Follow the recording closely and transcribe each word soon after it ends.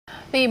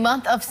The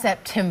month of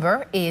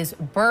September is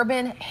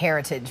Bourbon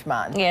Heritage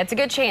Month. Yeah, it's a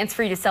good chance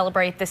for you to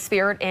celebrate the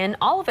spirit in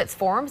all of its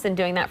forms, and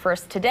doing that for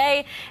us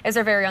today is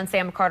our very own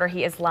Sam Carter.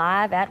 He is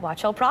live at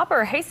Watch Hill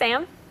proper. Hey,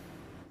 Sam.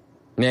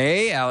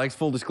 Hey, Alex.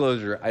 Full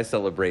disclosure, I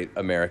celebrate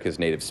America's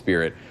native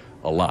spirit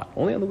a lot.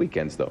 Only on the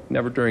weekends, though.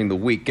 Never during the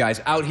week. Guys,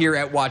 out here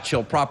at Watch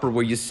Hill proper,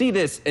 where you see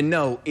this, and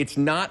no, it's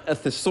not a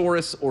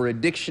thesaurus or a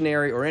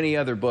dictionary or any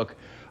other book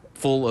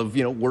full of,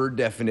 word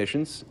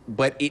definitions,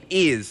 but it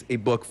is a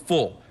book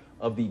full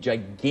of the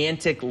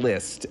gigantic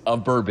list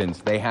of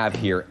bourbons they have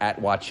here at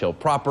Watch Hill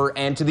proper.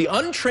 And to the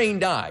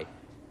untrained eye,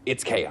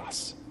 it's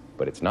chaos.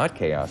 But it's not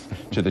chaos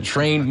to the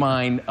trained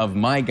mind of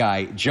my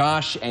guy,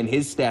 Josh, and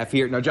his staff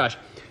here. Now, Josh,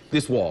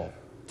 this wall,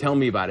 tell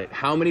me about it.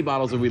 How many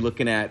bottles are we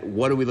looking at?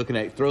 What are we looking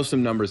at? Throw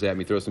some numbers at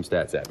me. Throw some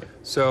stats at me.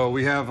 So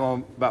we have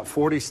about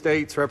 40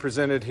 states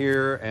represented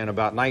here and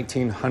about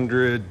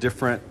 1,900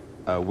 different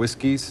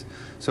whiskeys.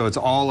 So it's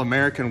all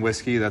American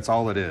whiskey. That's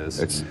all it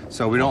is.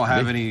 So we don't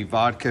have any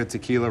vodka,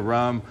 tequila,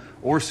 rum,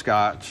 or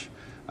scotch.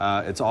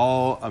 It's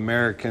all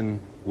American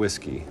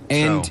whiskey.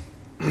 And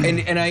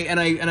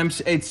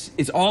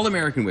it's all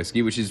American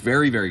whiskey, which is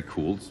very, very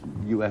cool. It's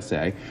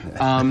USA.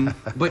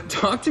 But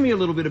talk to me a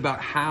little bit about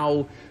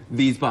how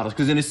these bottles,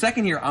 because in a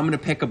second here, I'm going to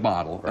pick a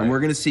bottle, and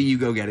we're going to see you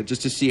go get it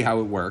just to see how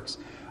it works.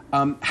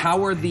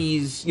 How are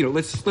these?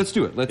 Let's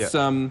do it.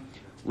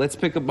 Let's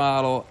pick a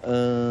bottle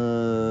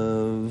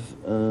of,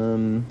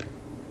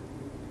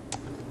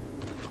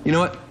 you know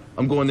what?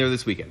 I'm going there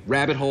this weekend.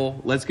 Rabbit Hole.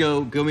 Let's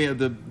go. Go me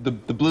the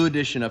blue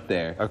edition up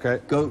there. Okay.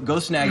 Go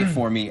snag it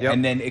for me,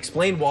 and then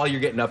explain while you're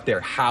getting up there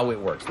how it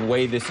works, the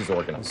way this is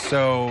organized.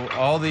 So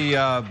all the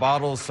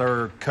bottles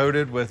are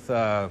coded with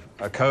a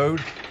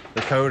code.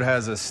 The code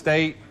has a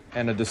state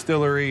and a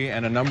distillery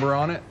and a number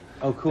on it.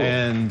 Oh, cool.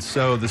 And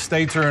so the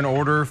states are in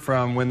order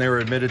from when they were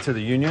admitted to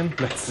the Union.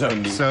 That's so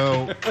neat.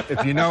 So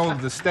if you know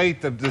the state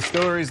the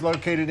distillery is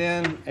located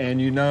in, and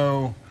you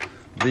know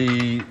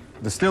the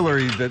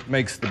distillery that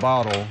makes the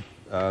bottle,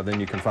 then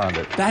you can find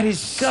it. That is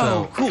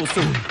so cool.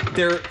 So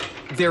they're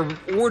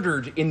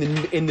ordered in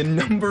the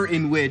number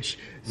in which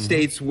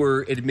states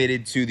were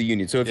admitted to the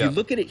Union. So if you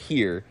look at it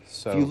here,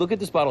 if you look at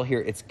this bottle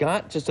here, it's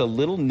got just a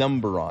little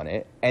number on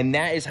it, and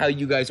that is how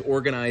you guys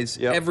organize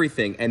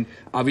everything. And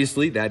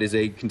obviously, that is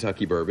a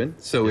Kentucky bourbon.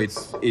 So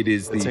it's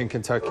in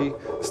Kentucky,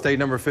 state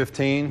number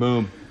 15.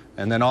 Boom.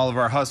 And then all of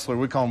our hustlers,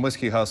 we call them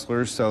whiskey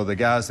hustlers. So the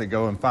guys that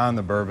go and find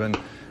the bourbon,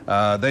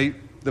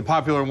 the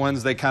popular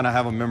ones, they kind of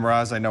have them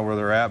memorized. They know where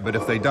they're at. But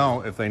if they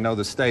don't, if they know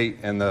the state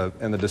and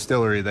the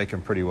distillery, they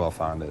can pretty well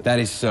find it. That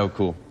is so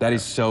cool. That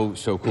is so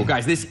cool.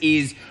 Guys, this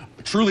is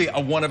truly a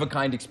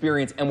one-of-a-kind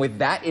experience. And with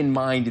that in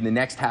mind, in the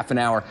next half an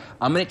hour,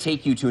 I'm going to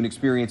take you to an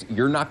experience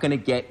you're not going to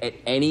get at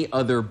any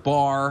other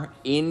bar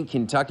in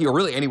Kentucky, or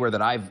really anywhere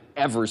that I've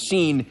ever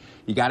seen.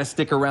 You got to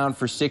stick around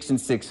for 6 and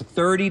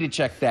 6:30 to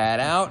check that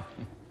out.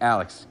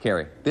 Alex,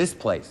 Carrie, this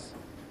place,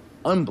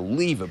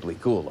 unbelievably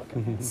cool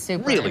looking.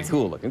 Super. Really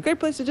cool looking. Great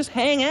place to just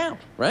hang out,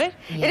 right?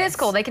 Yes. It is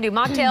cool. They can do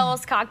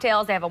mocktails,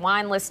 cocktails. They have a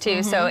wine list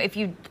too. So if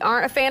you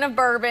aren't a fan of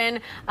bourbon,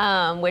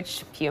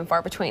 which few and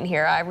far between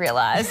here, I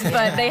realize,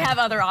 but they have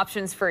other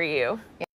options for you.